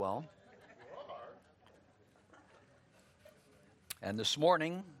Well, and this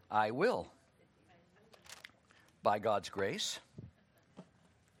morning I will, by God's grace.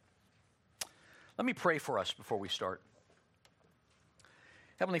 Let me pray for us before we start.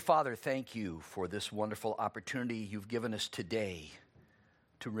 Heavenly Father, thank you for this wonderful opportunity you've given us today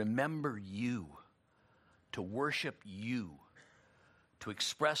to remember you, to worship you, to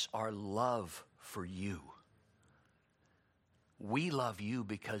express our love for you. We love you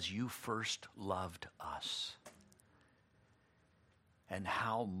because you first loved us. And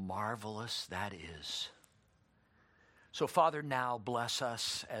how marvelous that is. So, Father, now bless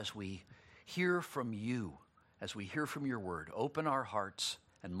us as we hear from you, as we hear from your word. Open our hearts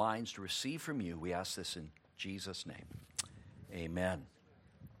and minds to receive from you. We ask this in Jesus' name. Amen.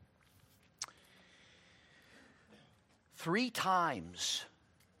 3 times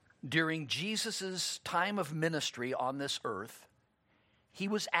during Jesus' time of ministry on this earth, he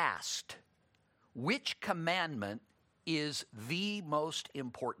was asked, which commandment is the most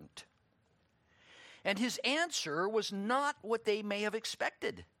important? And his answer was not what they may have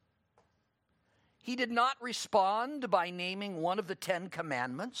expected. He did not respond by naming one of the 10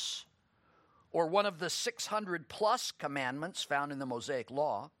 commandments or one of the 600 plus commandments found in the Mosaic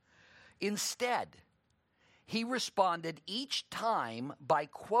Law. Instead, he responded each time by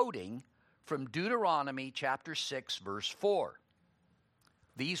quoting from Deuteronomy chapter 6, verse 4.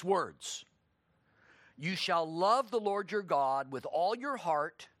 These words, "You shall love the Lord your God with all your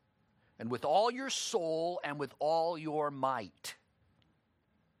heart and with all your soul and with all your might."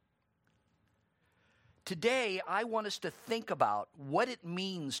 Today, I want us to think about what it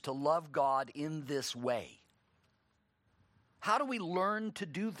means to love God in this way. How do we learn to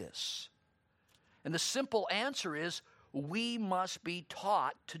do this? And the simple answer is, we must be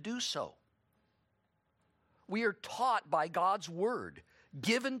taught to do so. We are taught by God's word,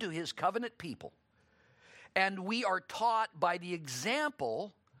 given to his covenant people. And we are taught by the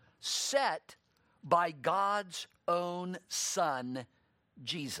example set by God's own Son,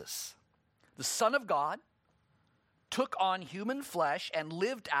 Jesus. The Son of God took on human flesh and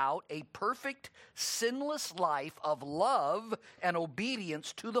lived out a perfect, sinless life of love and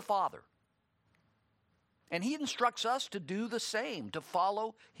obedience to the Father. And he instructs us to do the same, to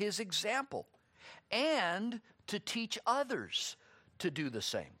follow his example, and to teach others to do the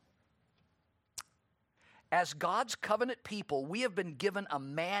same. As God's covenant people, we have been given a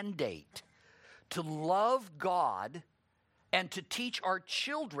mandate to love God and to teach our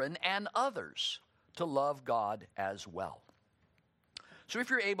children and others to love God as well. So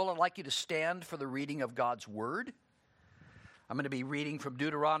if you're able, I'd like you to stand for the reading of God's word. I'm going to be reading from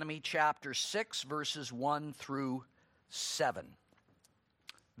Deuteronomy chapter 6, verses 1 through 7.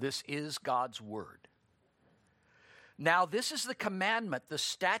 This is God's word. "Now this is the commandment, the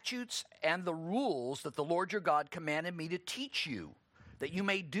statutes and the rules that the Lord your God commanded me to teach you, that you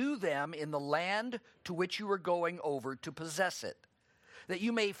may do them in the land to which you are going over to possess it, that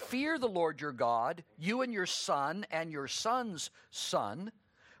you may fear the Lord your God, you and your son and your son's son,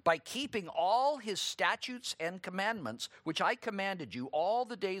 by keeping all his statutes and commandments, which I commanded you all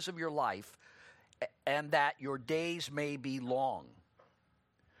the days of your life, and that your days may be long.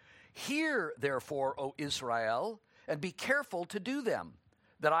 Hear, therefore, O Israel, and be careful to do them,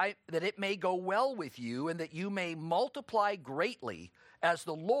 that it may go well with you, and that you may multiply greatly, as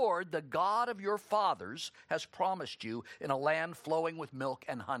the Lord, the God of your fathers, has promised you, in a land flowing with milk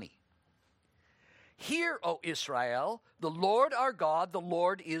and honey. Hear, O Israel, the Lord our God, the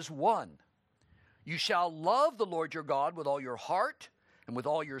Lord is one. You shall love the Lord your God with all your heart, and with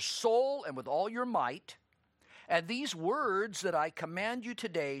all your soul, and with all your might. And these words that I command you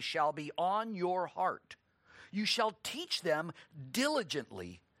today shall be on your heart. You shall teach them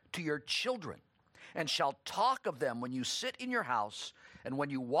diligently to your children, and shall talk of them when you sit in your house, and when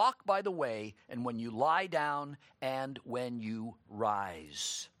you walk by the way, and when you lie down, and when you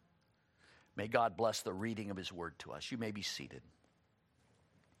rise." May God bless the reading of his word to us. You may be seated.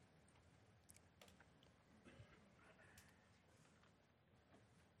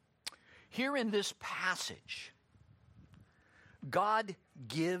 Here in this passage, God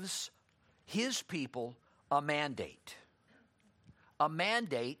gives his people a mandate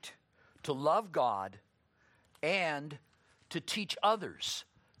to love God and to teach others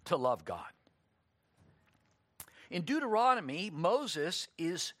to love God. In Deuteronomy, Moses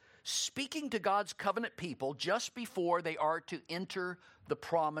is speaking to God's covenant people just before they are to enter the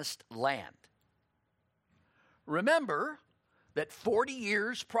promised land. Remember that 40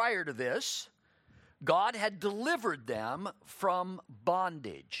 years prior to this, God had delivered them from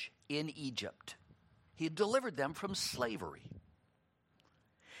bondage in Egypt. He had delivered them from slavery.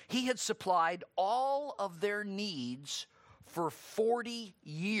 He had supplied all of their needs for 40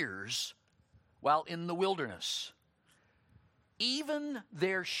 years while in the wilderness. Even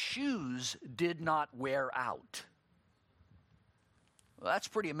their shoes did not wear out. Well, that's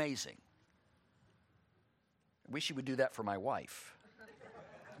pretty amazing. I wish he would do that for my wife.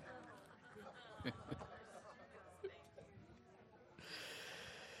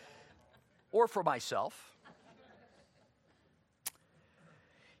 Or for myself.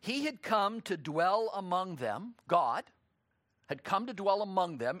 He had come to dwell among them. God had come to dwell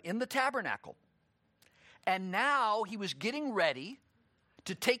among them in the tabernacle. And now he was getting ready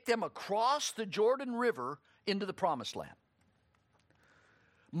to take them across the Jordan River into the promised land.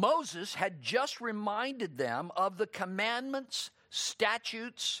 Moses had just reminded them of the commandments,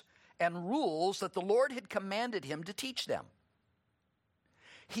 statutes, and rules that the Lord had commanded him to teach them.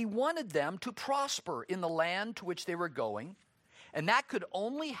 He wanted them to prosper in the land to which they were going, and that could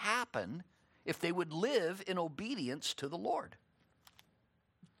only happen if they would live in obedience to the Lord.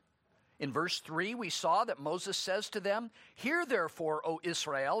 In verse 3, we saw that Moses says to them, "Hear therefore, O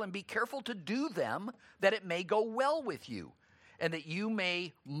Israel, and be careful to do them, that it may go well with you, and that you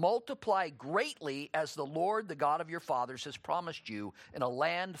may multiply greatly as the Lord, the God of your fathers, has promised you, in a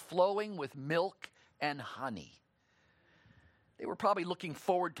land flowing with milk and honey." They were probably looking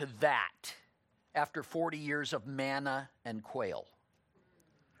forward to that after 40 years of manna and quail.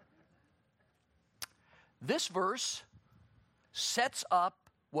 This verse sets up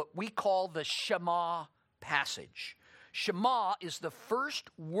what we call the Shema passage. Shema is the first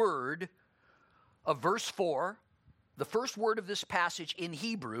word of verse 4, the first word of this passage in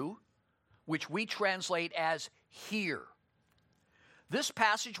Hebrew, which we translate as hear. This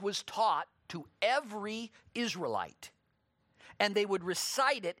passage was taught to every Israelite, and they would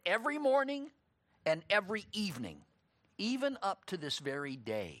recite it every morning and every evening, even up to this very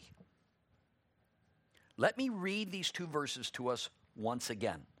day. Let me read these two verses to us once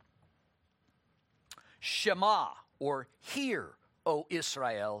again. Shema, or hear, O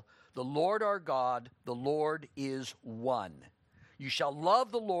Israel, the Lord our God, the Lord is one. You shall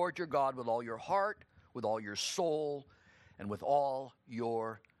love the Lord your God with all your heart, with all your soul, and with all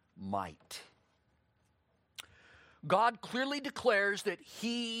your might. God clearly declares that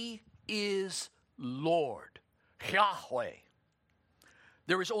he is Lord, Yahweh.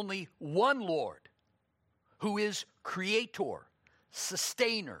 There is only one Lord who is creator,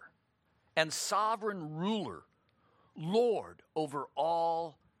 sustainer, and sovereign ruler, Lord over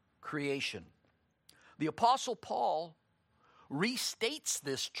all creation. The Apostle Paul restates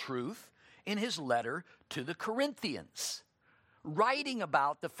this truth in his letter to the Corinthians, writing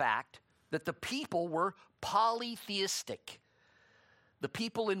about the fact that the people were polytheistic, the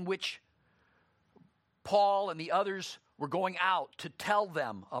people in which Paul and the others were going out to tell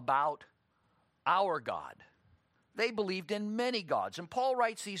them about our God. They believed in many gods. And Paul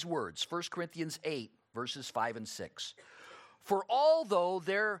writes these words, 1 Corinthians 8, verses 5 and 6. For although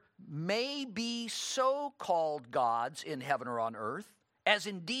there may be so-called gods in heaven or on earth, as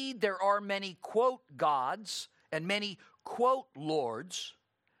indeed there are many, quote, gods and many, quote, lords,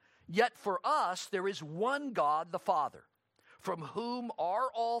 yet for us there is one God, the Father, from whom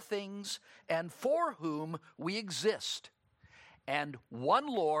are all things and for whom we exist, and one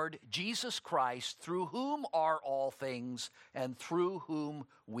Lord, Jesus Christ, through whom are all things and through whom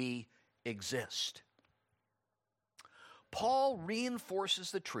we exist. Paul reinforces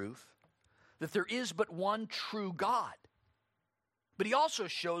the truth that there is but one true God. But he also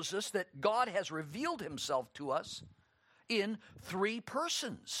shows us that God has revealed himself to us in three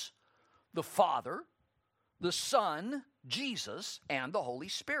persons: the Father, the Son, Jesus, and the Holy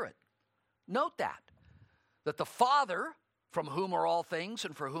Spirit. Note that the Father, from whom are all things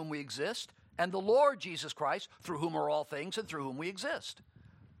and for whom we exist, and the Lord Jesus Christ, through whom are all things and through whom we exist.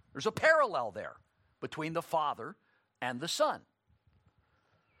 There's a parallel there between the Father and the Son.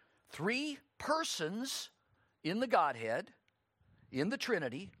 Three persons in the Godhead, in the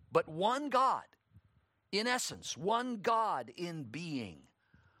Trinity, but one God in essence, one God in being.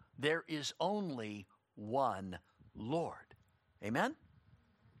 There is only one Lord. Amen?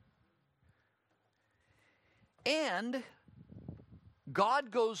 And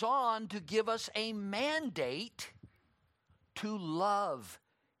God goes on to give us a mandate to love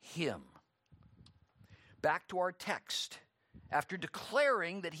him. Back to our text. After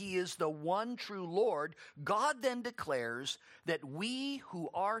declaring that he is the one true Lord, God then declares that we who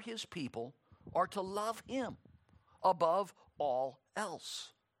are his people are to love him above all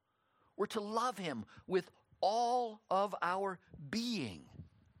else. We're to love him with all of our being,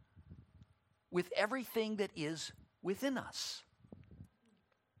 with everything that is within us.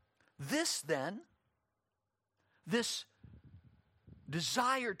 This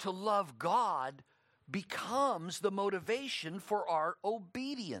desire to love God becomes the motivation for our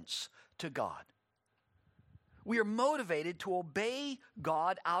obedience to God. We are motivated to obey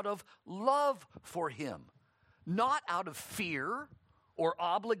God out of love for Him, not out of fear or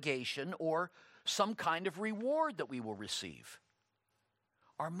obligation or some kind of reward that we will receive.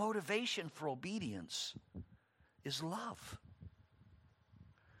 Our motivation for obedience is love.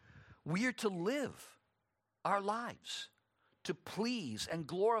 We are to live our lives to please and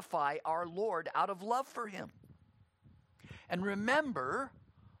glorify our Lord out of love for Him. And remember,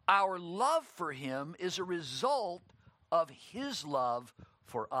 our love for Him is a result of His love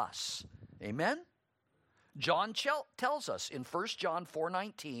for us. Amen? John tells us in 1 John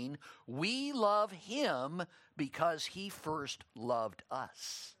 4:19, we love Him because He first loved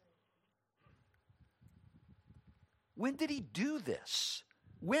us. When did He do this?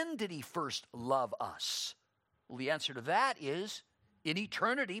 When did He first love us? Well, the answer to that is in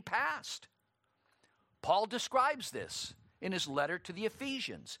eternity past. Paul describes this in his letter to the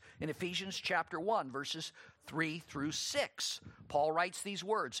Ephesians. In Ephesians chapter 1, verses 3 through 6, Paul writes these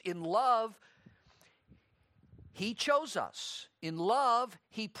words, in love, He chose us. In love,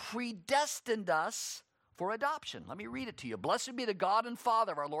 He predestined us for adoption. Let me read it to you. Blessed be the God and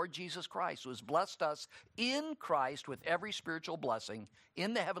Father of our Lord Jesus Christ, who has blessed us in Christ with every spiritual blessing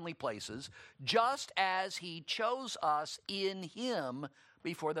in the heavenly places, just as He chose us in Him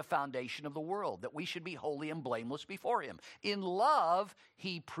before the foundation of the world, that we should be holy and blameless before Him. In love,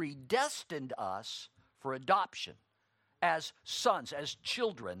 He predestined us for adoption as sons, as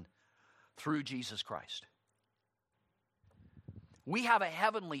children, through Jesus Christ. We have a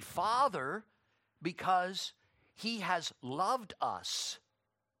heavenly Father because He has loved us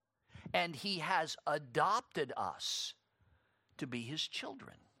and He has adopted us to be His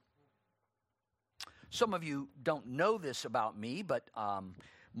children. Some of you don't know this about me, but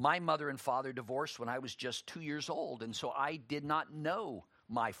my mother and father divorced when I was just 2 years old, and so I did not know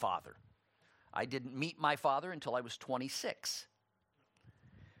my father. I didn't meet my father until I was 26.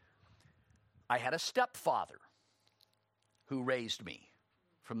 I had a stepfather who raised me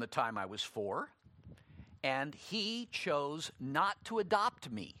from the time I was 4, and he chose not to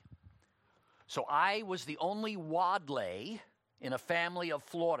adopt me. So I was the only Wadley in a family of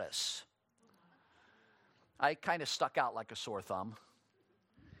Flores. I kind of stuck out like a sore thumb.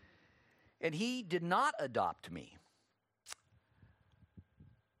 And he did not adopt me,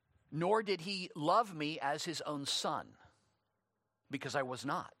 nor did he love me as his own son, because I was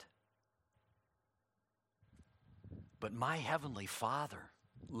not. But my heavenly Father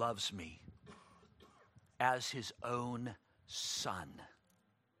loves me as His own son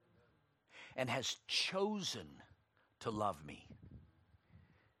and has chosen to love me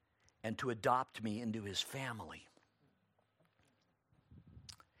and to adopt me into His family.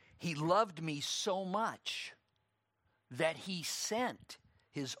 He loved me so much that He sent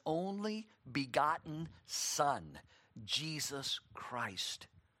His only begotten Son, Jesus Christ,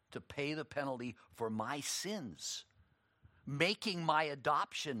 to pay the penalty for my sins, making my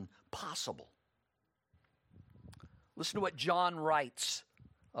adoption possible. Listen to what John writes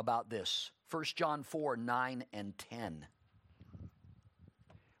about this. 1 John 4:9 and 10.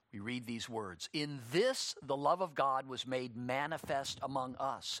 We read these words. In this, the love of God was made manifest among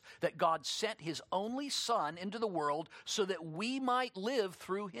us, that God sent His only Son into the world so that we might live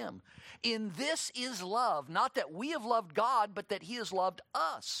through Him. In this is love, not that we have loved God, but that He has loved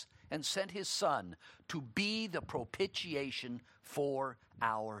us and sent His Son to be the propitiation for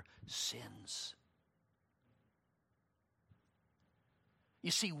our sins. You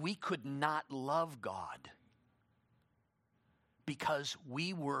see, we could not love God because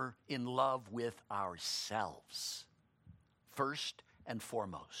we were in love with ourselves, first and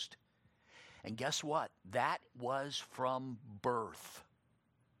foremost. And guess what? That was from birth.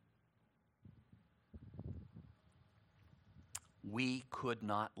 We could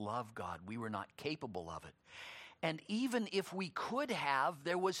not love God. We were not capable of it. And even if we could have,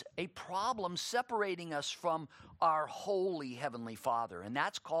 there was a problem separating us from our holy Heavenly Father, and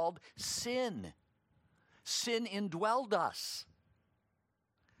that's called sin. Sin indwelled us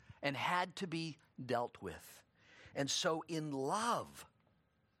and had to be dealt with. And so in love,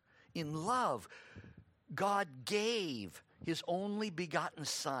 God gave His only begotten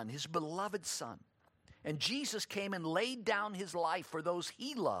Son, His beloved Son. And Jesus came and laid down His life for those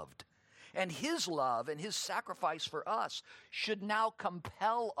He loved. And His love and His sacrifice for us should now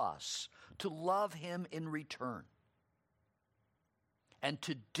compel us to love Him in return and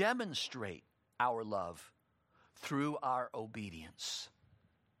to demonstrate our love through our obedience.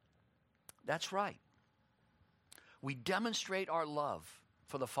 That's right. We demonstrate our love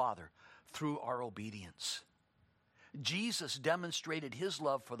for the Father through our obedience. Jesus demonstrated his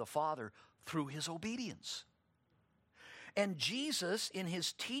love for the Father through his obedience. And Jesus, in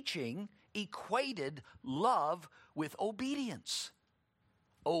his teaching, equated love with obedience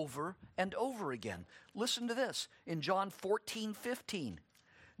over and over again. Listen to this. In John 14:15,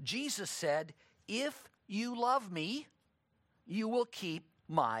 Jesus said, "If you love me, you will keep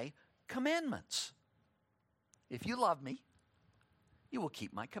my commandments." If you love me, you will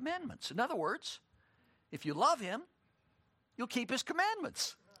keep my commandments. In other words, if you love him, you'll keep his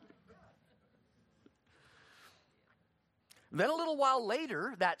commandments. Then a little while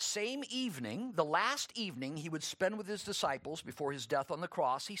later, that same evening, the last evening he would spend with his disciples before his death on the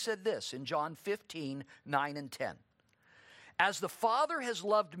cross, he said this in John 15:9 and 10. "As the Father has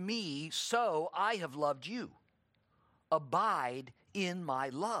loved me, so I have loved you. Abide in my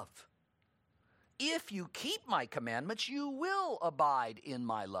love. If you keep my commandments, you will abide in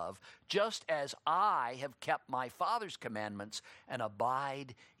my love, just as I have kept my Father's commandments and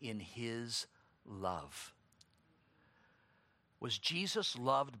abide in his love." Was Jesus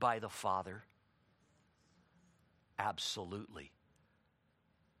loved by the Father? Absolutely.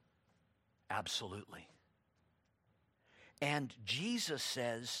 Absolutely. And Jesus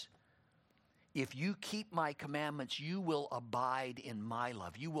says, if you keep my commandments, you will abide in my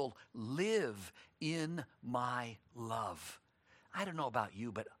love. You will live in my love. I don't know about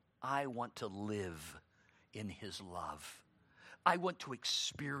you, but I want to live in his love. I want to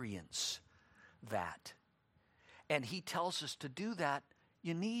experience that. And he tells us to do that,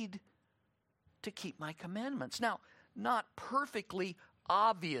 you need to keep my commandments. Now, not perfectly,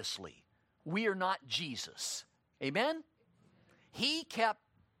 obviously. We are not Jesus. Amen? He kept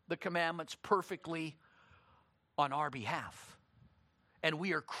the commandments perfectly on our behalf. And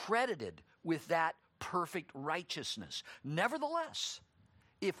we are credited with that perfect righteousness. Nevertheless,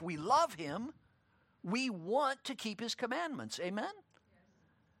 if we love him, we want to keep his commandments. Amen?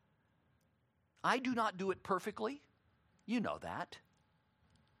 I do not do it perfectly. You know that.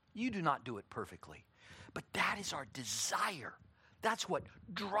 You do not do it perfectly. But that is our desire. That's what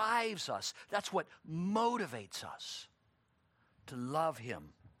drives us. That's what motivates us to love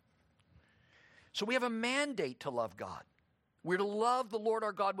him. So we have a mandate to love God. We're to love the Lord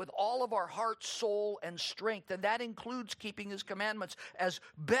our God with all of our heart, soul, and strength. And that includes keeping his commandments as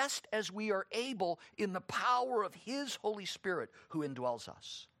best as we are able in the power of his Holy Spirit who indwells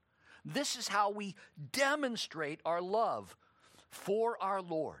us. This is how we demonstrate our love for our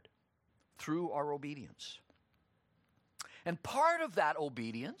Lord through our obedience. And part of that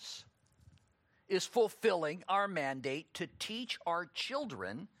obedience is fulfilling our mandate to teach our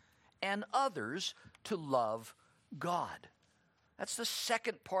children and others to love God. That's the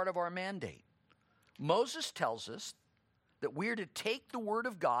second part of our mandate. Moses tells us that we are to take the word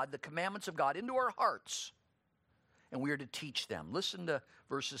of God, the commandments of God, into our hearts, and we are to teach them. Listen to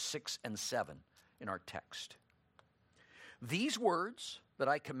verses 6 and 7 in our text. "These words that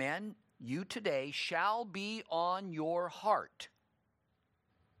I command you today shall be on your heart.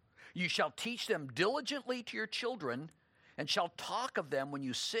 You shall teach them diligently to your children, and shall talk of them when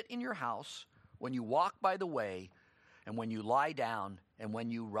you sit in your house, when you walk by the way, and when you lie down, and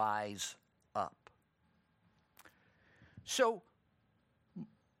when you rise up." So,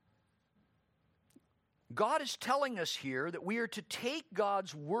 God is telling us here that we are to take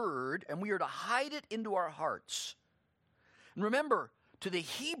God's word and we are to hide it into our hearts. And remember, to the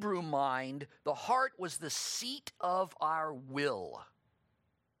Hebrew mind, the heart was the seat of our will.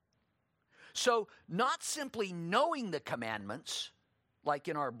 So, not simply knowing the commandments, like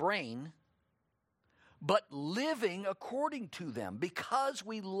in our brain, but living according to them because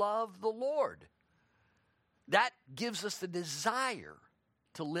we love the Lord. That gives us the desire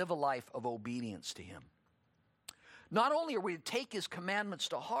to live a life of obedience to him. Not only are we to take his commandments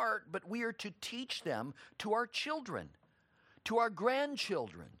to heart, but we are to teach them to our children, to our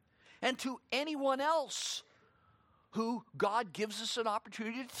grandchildren, and to anyone else who God gives us an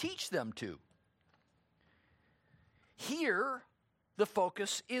opportunity to teach them to. Here, the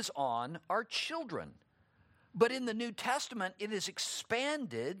focus is on our children. But in the New Testament, it is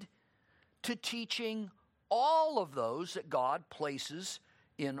expanded to teaching all of those that God places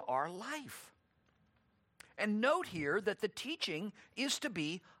in our life. And note here that the teaching is to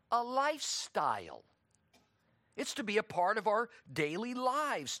be a lifestyle. It's to be a part of our daily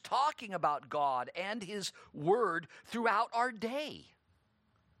lives, talking about God and his word throughout our day.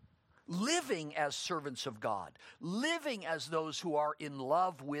 Living as servants of God, living as those who are in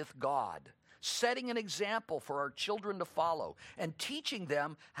love with God, setting an example for our children to follow, and teaching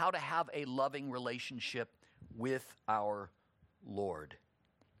them how to have a loving relationship with our Lord.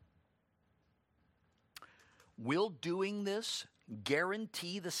 Will doing this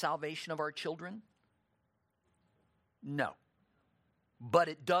guarantee the salvation of our children? No. But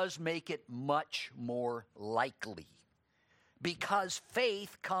it does make it much more likely, because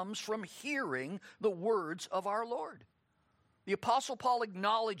faith comes from hearing the words of our Lord. The Apostle Paul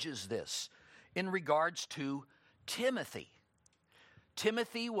acknowledges this in regards to Timothy.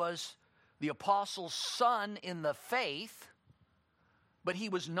 Timothy was the apostle's son in the faith, but he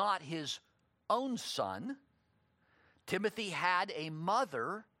was not his own son. Timothy had a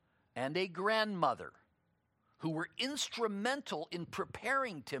mother and a grandmother who were instrumental in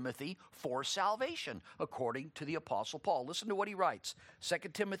preparing Timothy for salvation, according to the Apostle Paul. Listen to what he writes,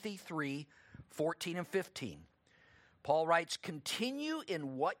 2 Timothy 3:14 and 15. Paul writes, "Continue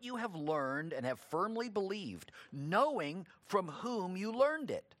in what you have learned and have firmly believed, knowing from whom you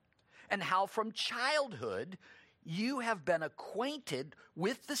learned it, and how from childhood you have been acquainted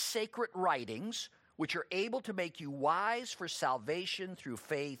with the sacred writings, which are able to make you wise for salvation through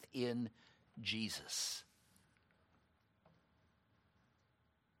faith in Jesus."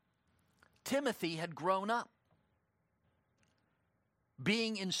 Timothy had grown up,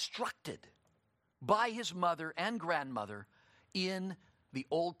 being instructed by his mother and grandmother in the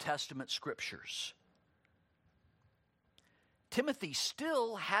Old Testament scriptures. Timothy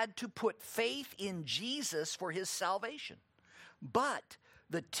still had to put faith in Jesus for his salvation. But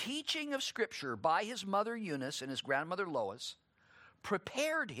the teaching of Scripture by his mother Eunice and his grandmother Lois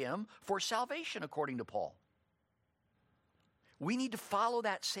prepared him for salvation, according to Paul. We need to follow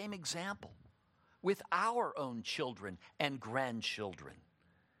that same example with our own children and grandchildren.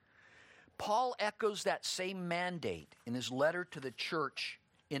 Paul echoes that same mandate in his letter to the church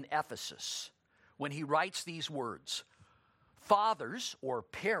in Ephesus when he writes these words, "Fathers," or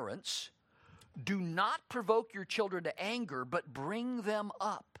parents, "do not provoke your children to anger, but bring them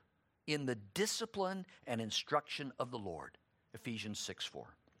up in the discipline and instruction of the Lord." Ephesians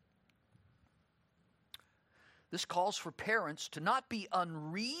 6:4. This calls for parents to not be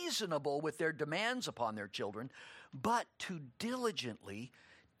unreasonable with their demands upon their children, but to diligently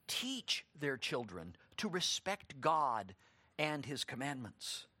teach their children to respect God and His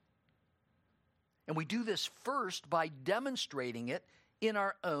commandments. And we do this first by demonstrating it in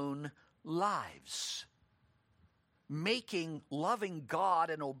our own lives, making loving God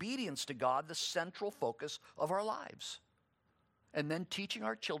and obedience to God the central focus of our lives, and then teaching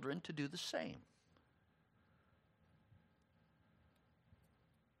our children to do the same.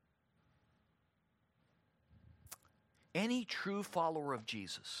 Any true follower of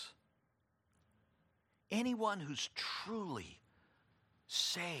Jesus, anyone who's truly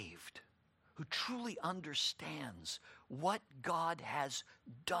saved, who truly understands what God has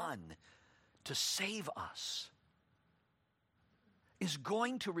done to save us, is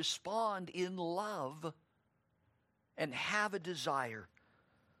going to respond in love and have a desire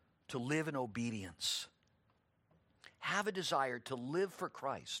to live in obedience, have a desire to live for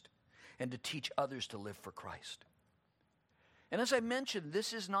Christ and to teach others to live for Christ. And as I mentioned,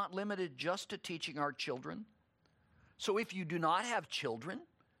 this is not limited just to teaching our children. So if you do not have children,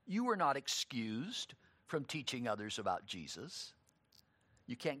 you are not excused from teaching others about Jesus.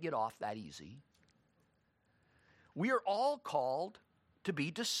 You can't get off that easy. We are all called to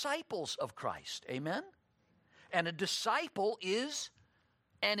be disciples of Christ. Amen? And a disciple is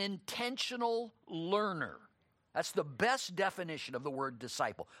an intentional learner. That's the best definition of the word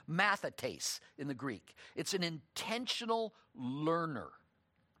disciple. Mathetes in the Greek. It's an intentional learner.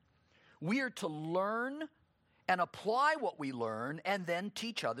 We are to learn and apply what we learn and then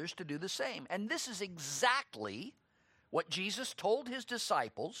teach others to do the same. And this is exactly what Jesus told his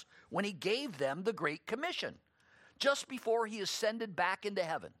disciples when he gave them the Great Commission, just before he ascended back into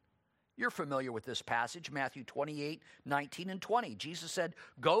heaven. You're familiar with this passage, Matthew 28:19 and 20. Jesus said,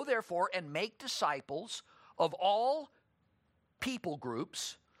 "Go therefore and make disciples of all people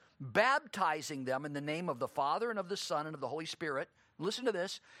groups, baptizing them in the name of the Father and of the Son and of the Holy Spirit." Listen to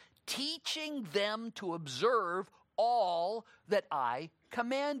this. "Teaching them to observe all that I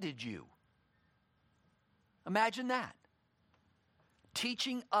commanded you." Imagine that.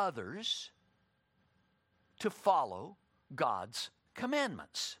 Teaching others to follow God's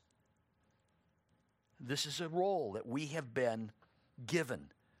commandments. This is a role that we have been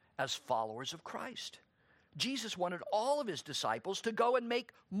given as followers of Christ. Jesus wanted all of his disciples to go and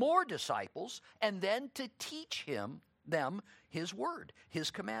make more disciples and then to teach them his word,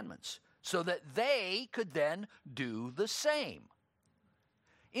 his commandments, so that they could then do the same.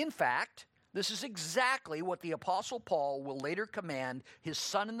 In fact, This is exactly what the Apostle Paul will later command his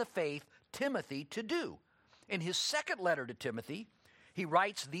son in the faith, Timothy, to do. In his second letter to Timothy, he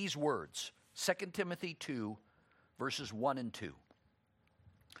writes these words, 2 Timothy 2, verses 1 and 2.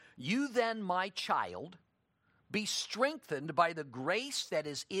 You then, my child, be strengthened by the grace that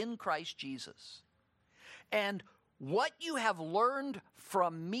is in Christ Jesus. And what you have learned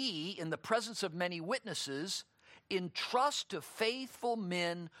from me in the presence of many witnesses, entrust to faithful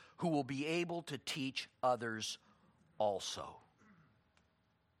men who will be able to teach others also.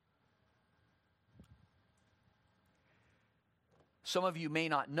 Some of you may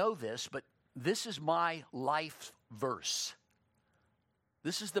not know this, but this is my life verse.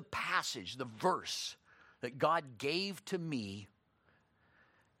 This is the passage, the verse that God gave to me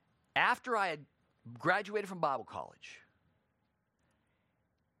after I had graduated from Bible college.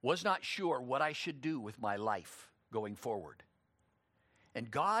 Was not sure what I should do with my life going forward.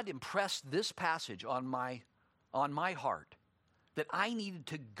 And God impressed this passage on my heart that I needed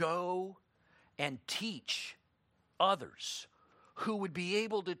to go and teach others who would be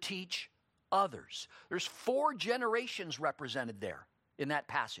able to teach others. There's 4 generations represented there in that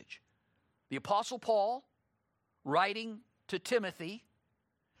passage. The Apostle Paul writing to Timothy,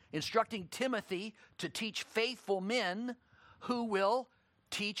 instructing Timothy to teach faithful men who will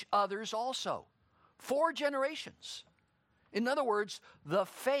teach others also. 4 generations. In other words, the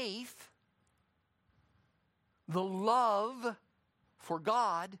faith, the love for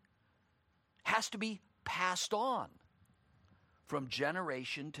God has to be passed on from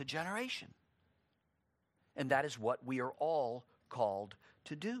generation to generation. And that is what we are all called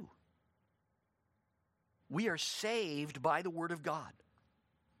to do. We are saved by the Word of God.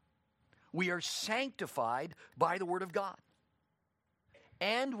 We are sanctified by the Word of God.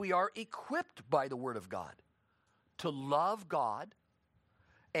 And we are equipped by the Word of God to love God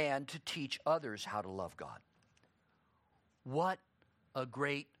and to teach others how to love God. What a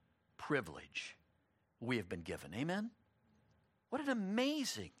great privilege we have been given. Amen? What an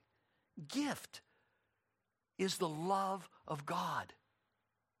amazing gift is the love of God.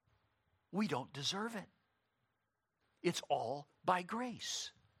 We don't deserve it. It's all by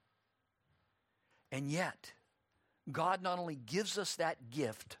grace. And yet, God not only gives us that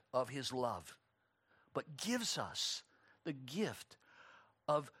gift of His love, but gives us the gift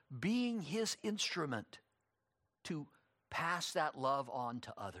of being His instrument to pass that love on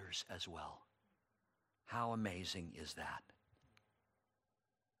to others as well. How amazing is that?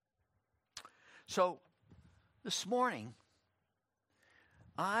 So, this morning,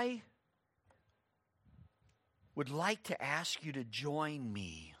 I would like to ask you to join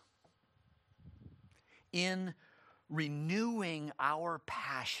me in renewing our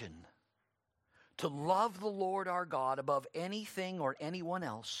passion to love the Lord our God above anything or anyone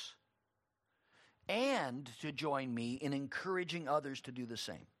else, and to join me in encouraging others to do the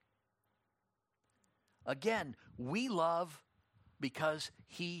same. Again, we love because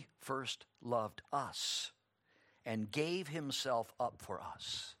He first loved us and gave Himself up for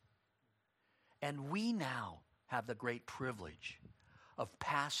us. And we now have the great privilege of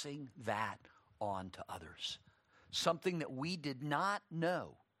passing that on to others. Something that we did not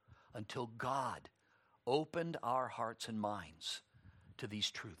know until God opened our hearts and minds to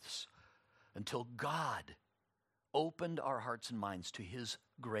these truths. Until God opened our hearts and minds to His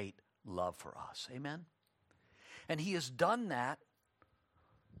great love for us. Amen? And He has done that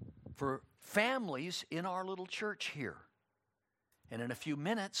for families in our little church here. And in a few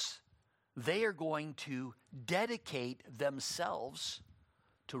minutes, they are going to dedicate themselves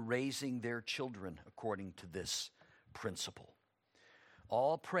to raising their children according to this principle.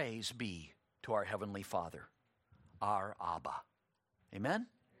 All praise be to our Heavenly Father, our Abba. Amen?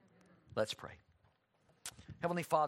 Let's pray. Heavenly Father,